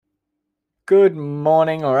good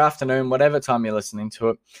morning or afternoon, whatever time you're listening to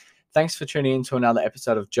it. Thanks for tuning in to another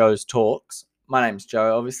episode of Joe's Talks. My name's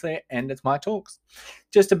Joe, obviously, and it's my talks.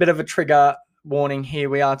 Just a bit of a trigger warning here.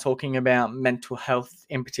 We are talking about mental health,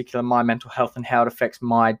 in particular my mental health and how it affects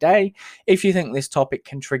my day. If you think this topic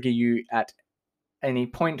can trigger you at any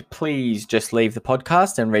point, please just leave the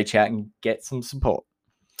podcast and reach out and get some support.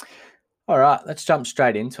 All right, let's jump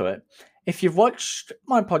straight into it. If you've watched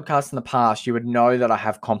my podcast in the past, you would know that I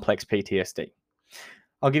have complex PTSD.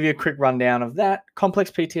 I'll give you a quick rundown of that.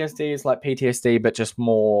 Complex PTSD is like PTSD, but just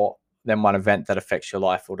more than one event that affects your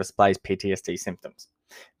life or displays PTSD symptoms.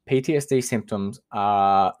 PTSD symptoms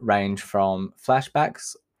range from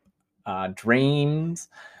flashbacks, dreams,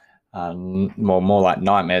 more like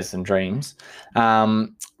nightmares than dreams,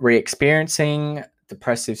 re-experiencing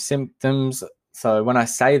depressive symptoms. So when I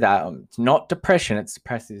say that, it's not depression, it's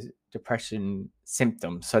depression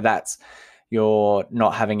symptoms. So that's you're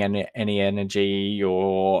not having any energy,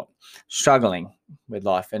 you're struggling with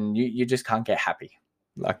life, and you just can't get happy.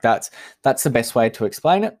 Like that's the best way to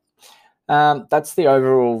explain it. That's the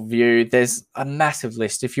overall view. There's a massive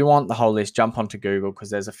list. If you want the whole list, jump onto Google because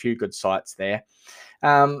there's a few good sites there.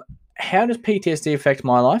 How does PTSD affect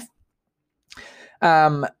my life?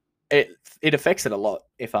 It affects it a lot,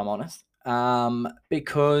 if I'm honest,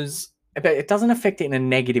 because it doesn't affect it in a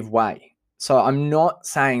negative way. So I'm not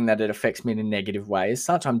saying that it affects me in a negative way as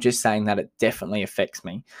such. I'm just saying that it definitely affects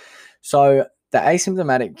me. So the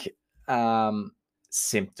asymptomatic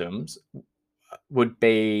symptoms would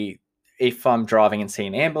be if I'm driving and see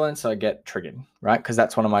an ambulance, I get triggered, right? Because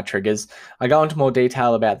that's one of my triggers. I go into more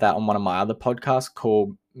detail about that on one of my other podcasts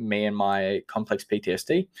called Me and My Complex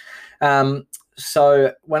PTSD.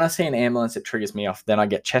 So when I see an ambulance, it triggers me off. Then I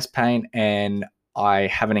get chest pain and I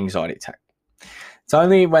have an anxiety attack. It's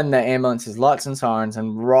only when the ambulance is lights and sirens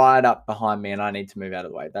and right up behind me and I need to move out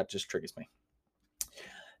of the way. That just triggers me.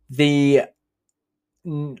 The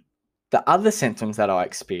other symptoms that I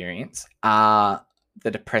experience are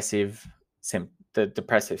the depressive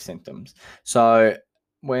symptoms. So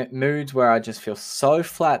moods where I just feel so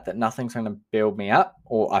flat that nothing's going to build me up,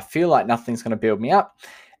 or I feel like nothing's going to build me up,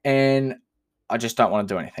 and I just don't want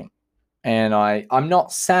to do anything. And I'm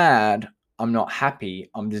not sad, I'm not happy,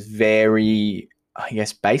 I'm just very, I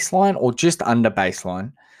guess, baseline or just under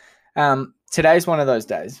baseline. Today's one of those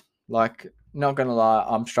days. Like, not going to lie,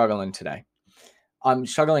 I'm struggling today. I'm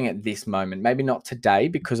struggling at this moment. Maybe not today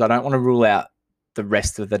because I don't want to rule out the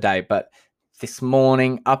rest of the day. But this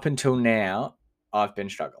morning, up until now, I've been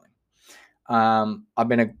struggling. I've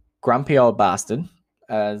been a grumpy old bastard,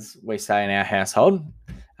 as we say in our household.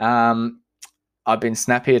 I've been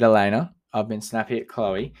snappy at Elena. I've been snappy at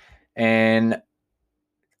Chloe. And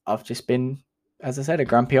I've just been, as I said, a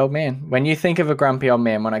grumpy old man. When you think of a grumpy old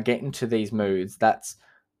man, when I get into these moods, that's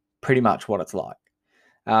pretty much what it's like.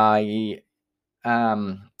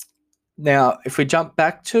 Now, if we jump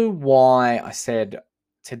back to why I said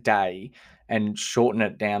today and shorten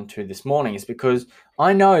it down to this morning, is because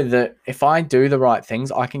I know that if I do the right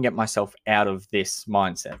things, I can get myself out of this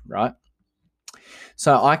mindset, right?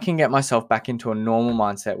 So I can get myself back into a normal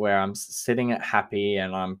mindset where I'm sitting at happy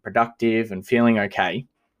and I'm productive and feeling okay.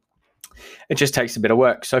 It just takes a bit of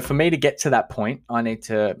work. So for me to get to that point, I need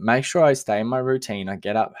to make sure I stay in my routine. I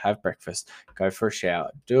get up, have breakfast, go for a shower,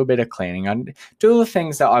 do a bit of cleaning. I do all the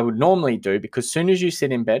things that I would normally do, because as soon as you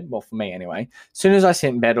sit in bed, well, for me anyway, as soon as I sit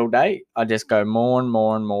in bed all day, I just go more and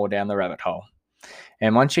more and more down the rabbit hole.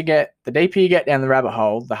 And once the deeper you get down the rabbit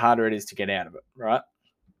hole, the harder it is to get out of it, right?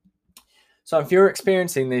 So if you're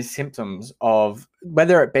experiencing these symptoms of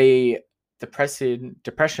whether it be depression,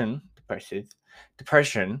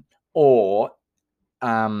 or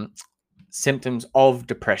symptoms of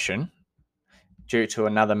depression due to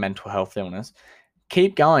another mental health illness,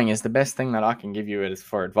 keep going is the best thing that I can give you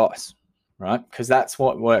for advice, right? Because that's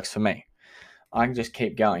what works for me. I can just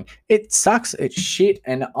keep going. It sucks. It's shit.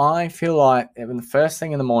 And I feel like even the first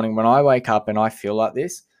thing in the morning when I wake up and I feel like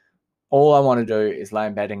this, all I want to do is lay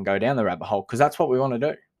in bed and go down the rabbit hole, because that's what we want to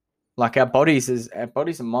do. Like our bodies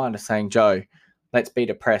and mind are saying, Joe, let's be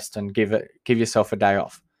depressed and give yourself a day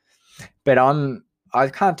off. But I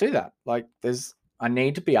can't do that. Like I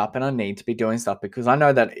need to be up and I need to be doing stuff, because I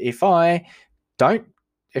know that if I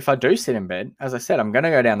do sit in bed, as I said, I'm going to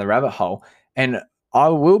go down the rabbit hole and I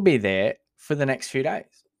will be there for the next few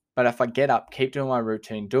days. But if I get up, keep doing my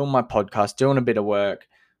routine, doing my podcast, doing a bit of work,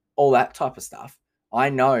 all that type of stuff, I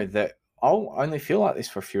know that I'll only feel like this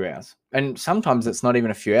for a few hours. And sometimes it's not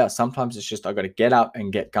even a few hours. Sometimes it's just I got to get up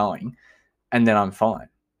and get going, and then I'm fine.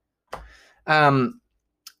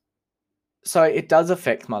 So it does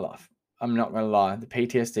affect my life. I'm not going to lie. The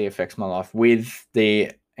PTSD affects my life with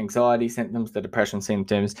the anxiety symptoms, the depression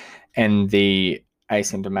symptoms, and the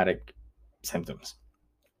asymptomatic symptoms.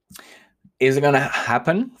 Is it going to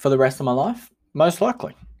happen for the rest of my life? Most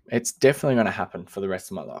likely. It's definitely going to happen for the rest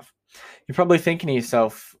of my life. You're probably thinking to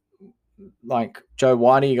yourself, like, Joe,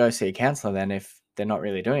 why do you go see a counselor then if they're not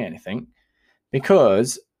really doing anything?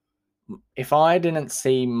 Because if I didn't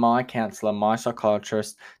see my counselor, my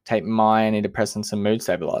psychiatrist, take my antidepressants and mood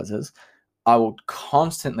stabilizers, I would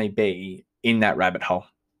constantly be in that rabbit hole.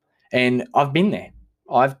 And I've been there.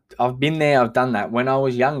 I've been there. I've done that. When I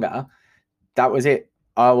was younger, that was it.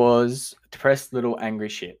 I was depressed, little angry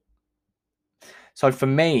shit. So for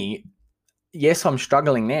me, yes, I'm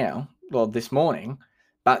struggling now. Well, this morning,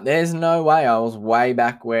 but there's no way I was way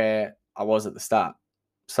back where I was at the start.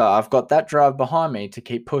 So I've got that drive behind me to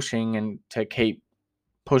keep pushing and to keep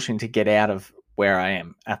pushing to get out of where I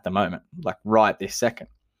am at the moment, like right this second.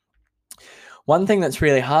 One thing that's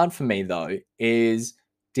really hard for me though is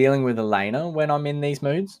dealing with Elena when I'm in these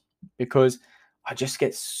moods, because I just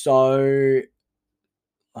get so,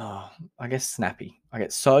 I guess snappy. I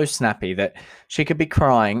get so snappy that she could be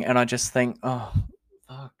crying and I just think, oh,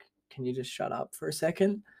 fuck, can you just shut up for a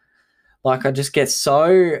second? Like I just get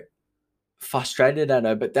so frustrated at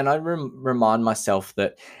her, but then I remind myself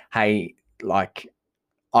that, hey, like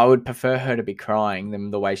I would prefer her to be crying than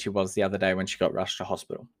the way she was the other day when she got rushed to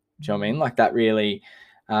hospital. Do you know what I mean? Like that really,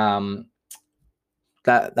 that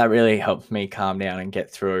really helps me calm down and get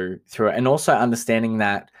through it. And also understanding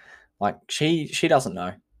that, like she doesn't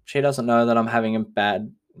know. She doesn't know that I'm having a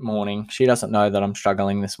bad morning. She doesn't know that I'm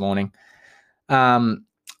struggling this morning.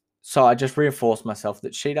 So I just reinforce myself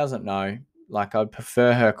that she doesn't know. Like I'd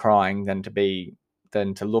prefer her crying than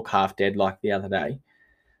to look half dead like the other day.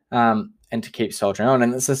 And to keep soldiering on.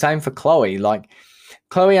 And it's the same for Chloe. Like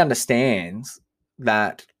Chloe understands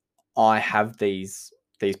that I have these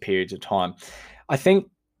periods of time. I think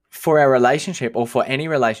for our relationship or for any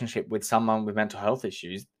relationship with someone with mental health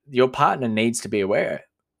issues, your partner needs to be aware.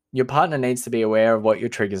 Your partner needs to be aware of what your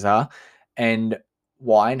triggers are and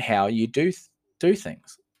why and how you do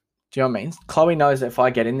things. Do you know what I mean? Chloe knows that if I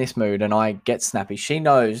get in this mood and I get snappy, she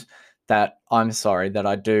knows that I'm sorry, that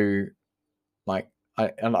I do, like,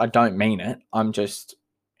 I don't mean it. I'm just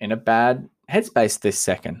in a bad headspace this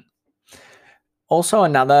second. Also,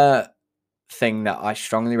 another thing that I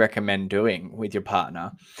strongly recommend doing with your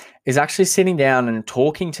partner is actually sitting down and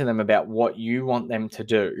talking to them about what you want them to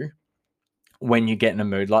do when you get in a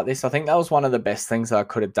mood like this. I think that was one of the best things that I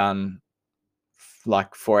could have done,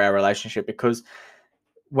 like, for our relationship, because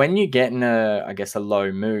when you get in a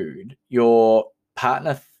low mood, your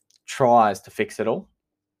partner tries to fix it all.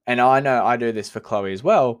 And I know I do this for Chloe as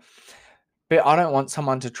well, but I don't want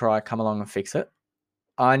someone to come along and fix it.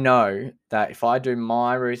 I know that if I do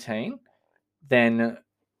my routine, then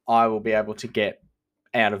I will be able to get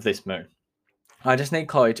out of this mood. I just need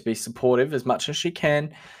Chloe to be supportive as much as she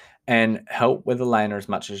can and help with Elena as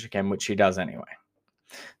much as she can, which she does anyway.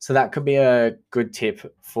 So that could be a good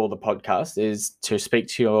tip for the podcast, is to speak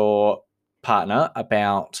to your partner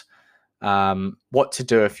about what to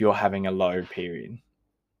do if you're having a low period.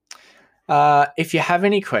 If you have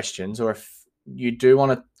any questions or if you do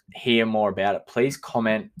want to hear more about it, please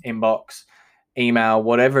comment, inbox, email,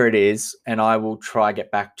 whatever it is, and I will try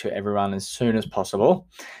get back to everyone as soon as possible.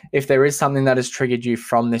 If there is something that has triggered you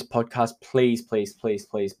from this podcast,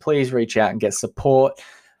 please reach out and get support.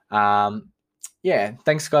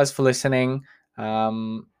 Thanks guys for listening.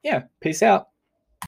 Peace out.